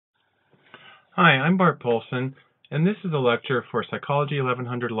Hi, I'm Bart Polson, and this is a lecture for Psychology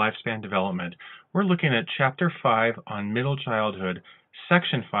 1100 Lifespan Development. We're looking at Chapter 5 on Middle Childhood,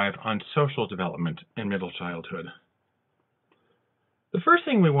 Section 5 on Social Development in Middle Childhood. The first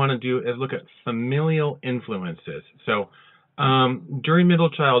thing we want to do is look at familial influences. During middle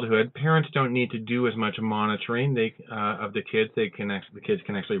childhood, parents don't need to do as much monitoring of the kids. The kids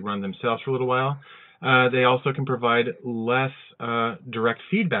can actually run themselves for a little while. They also can provide less direct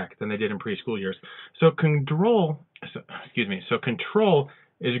feedback than they did in preschool years. So control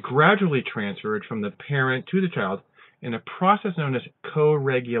is gradually transferred from the parent to the child in a process known as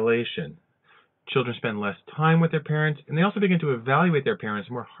co-regulation. Children spend less time with their parents, and they also begin to evaluate their parents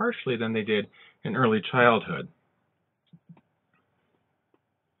more harshly than they did in early childhood.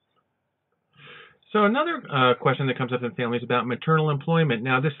 So another question that comes up in families about maternal employment.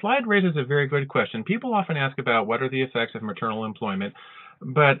 Now, this slide raises a very good question. People often ask about what are the effects of maternal employment,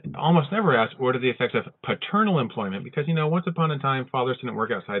 but almost never ask what are the effects of paternal employment, because, once upon a time, fathers didn't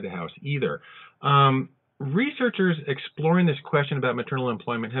work outside the house either. Researchers exploring this question about maternal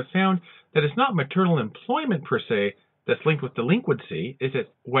employment have found that it's not maternal employment per se that's linked with delinquency. Is that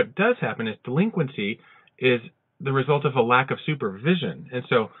what does happen is delinquency is the result of a lack of supervision. And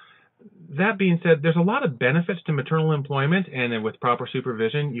so that being said, there's a lot of benefits to maternal employment, and with proper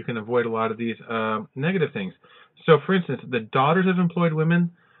supervision, you can avoid a lot of these negative things. So, for instance, the daughters of employed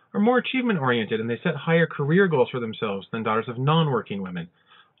women are more achievement-oriented, and they set higher career goals for themselves than daughters of non-working women.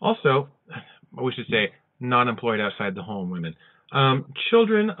 Also, we should say non-employed outside the home women.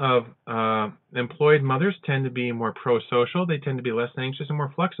 Children of employed mothers tend to be more pro-social. They tend to be less anxious and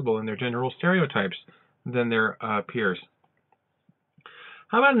more flexible in their gender role stereotypes than their peers.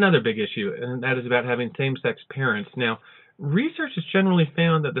 How about another big issue, and that is about having same-sex parents? Now, research has generally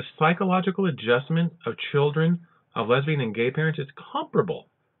found that the psychological adjustment of children of lesbian and gay parents is comparable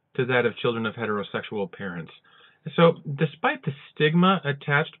to that of children of heterosexual parents. So, despite the stigma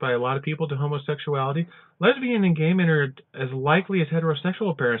attached by a lot of people to homosexuality, lesbian and gay men are as likely as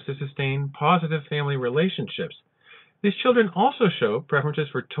heterosexual parents to sustain positive family relationships. These children also show preferences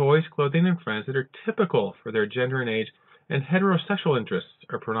for toys, clothing, and friends that are typical for their gender and age, and heterosexual interests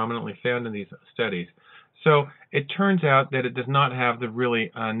are predominantly found in these studies. So it turns out that it does not have the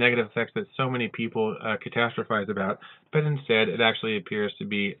really negative effects that so many people catastrophize about, but instead it actually appears to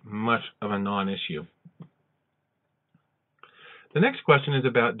be much of a non-issue. The next question is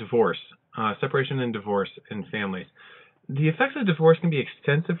about divorce, separation and divorce in families. The effects of divorce can be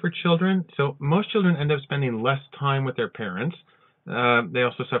extensive for children, so most children end up spending less time with their parents. They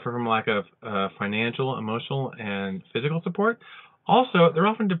also suffer from lack of financial, emotional, and physical support. Also, they're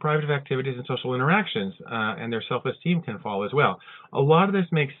often deprived of activities and social interactions, and their self-esteem can fall as well. A lot of this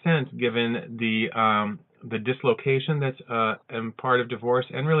makes sense given the dislocation that's part of divorce,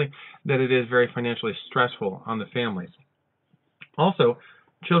 and really that it is very financially stressful on the families. Also,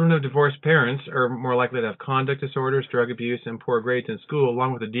 children of divorced parents are more likely to have conduct disorders, drug abuse, and poor grades in school,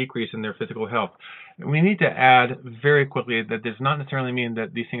 along with a decrease in their physical health. We need to add very quickly that does not necessarily mean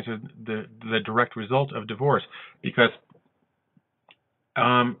that these things are the direct result of divorce, because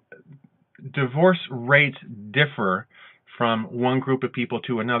divorce rates differ from one group of people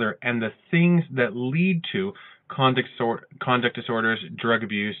to another, and the things that lead to conduct disorders, drug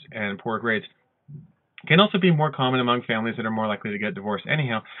abuse, and poor grades can also be more common among families that are more likely to get divorced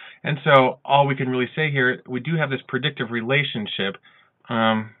anyhow. And so all we can really say here, we do have this predictive relationship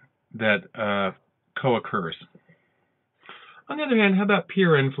that co-occurs. On the other hand, how about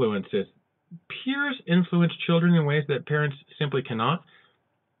peer influences? Peers influence children in ways that parents simply cannot.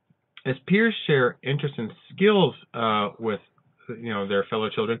 As peers share interests and skills with their fellow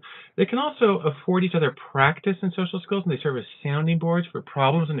children, they can also afford each other practice in social skills, and they serve as sounding boards for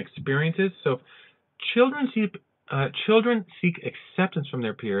problems and experiences. So children seek acceptance from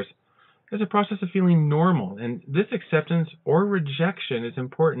their peers as a process of feeling normal, and this acceptance or rejection is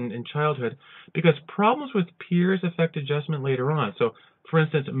important in childhood because problems with peers affect adjustment later on. So, for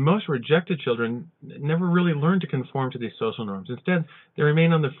instance, most rejected children never really learn to conform to these social norms. Instead, they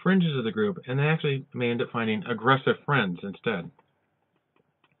remain on the fringes of the group, and they actually may end up finding aggressive friends instead.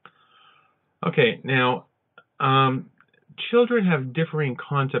 Okay, now, children have differing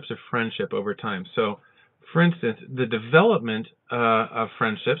concepts of friendship over time. So, for instance, the development of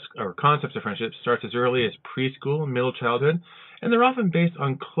friendships or concepts of friendship starts as early as preschool and middle childhood, and they're often based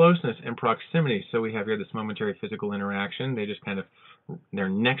on closeness and proximity. So we have here this momentary physical interaction. They're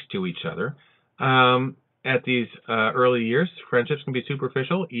next to each other. At these early years, friendships can be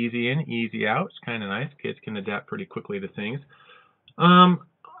superficial, easy in, easy out. It's kind of nice. Kids can adapt pretty quickly to things.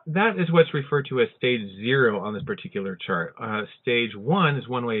 That is what's referred to as stage 0 on this particular chart. Stage 1 is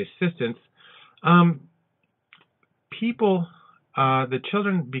one-way assistance. Um, the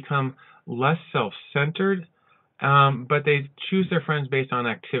children become less self-centered, but they choose their friends based on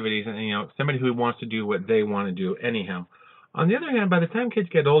activities and, somebody who wants to do what they want to do anyhow. On the other hand, by the time kids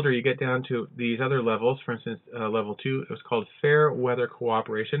get older, you get down to these other levels. For instance, level 2, it was called fair weather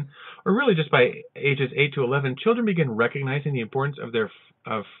cooperation, or really just by ages 8 to 11, children begin recognizing the importance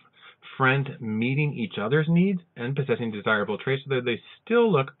of friends meeting each other's needs and possessing desirable traits, so that they still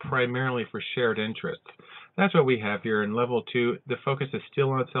look primarily for shared interests. That's what we have here in level 2. The focus is still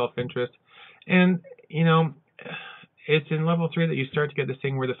on self-interest, and it's in level 3 that you start to get this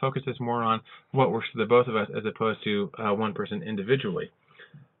thing where the focus is more on what works for the both of us as opposed to one person individually.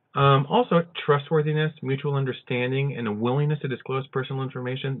 Also, trustworthiness, mutual understanding, and a willingness to disclose personal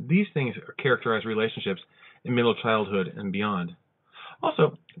information. These things characterize relationships in middle childhood and beyond.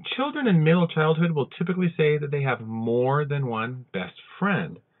 Also, children in middle childhood will typically say that they have more than one best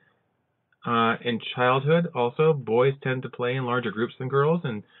friend. In childhood, also, boys tend to play in larger groups than girls,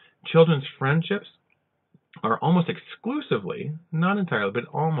 and children's friendships are almost exclusively, not entirely, but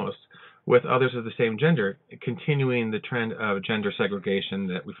almost, with others of the same gender, continuing the trend of gender segregation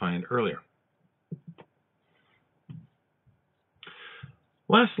that we find earlier.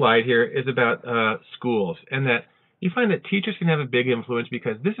 Last slide here is about schools, and that you find that teachers can have a big influence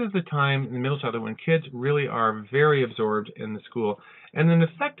because this is the time in the middle childhood when kids really are very absorbed in the school. And an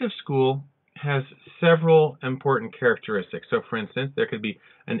effective school has several important characteristics. So, for instance, there could be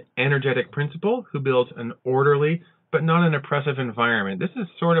an energetic principal who builds an orderly but not an oppressive environment. This is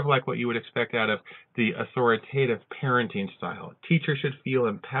sort of like what you would expect out of the authoritative parenting style. Teachers should feel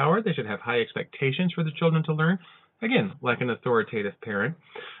empowered. They should have high expectations for the children to learn. Again, like an authoritative parent.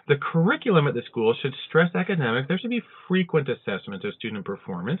 The curriculum at the school should stress academics. There should be frequent assessment of student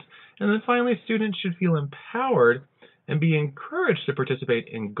performance. And then finally, students should feel empowered and be encouraged to participate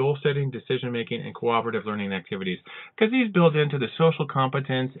in goal setting, decision making, and cooperative learning activities, because these build into the social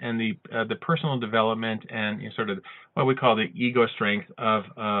competence and the personal development and sort of what we call the ego strength of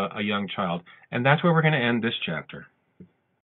a young child. And that's where we're going to end this chapter.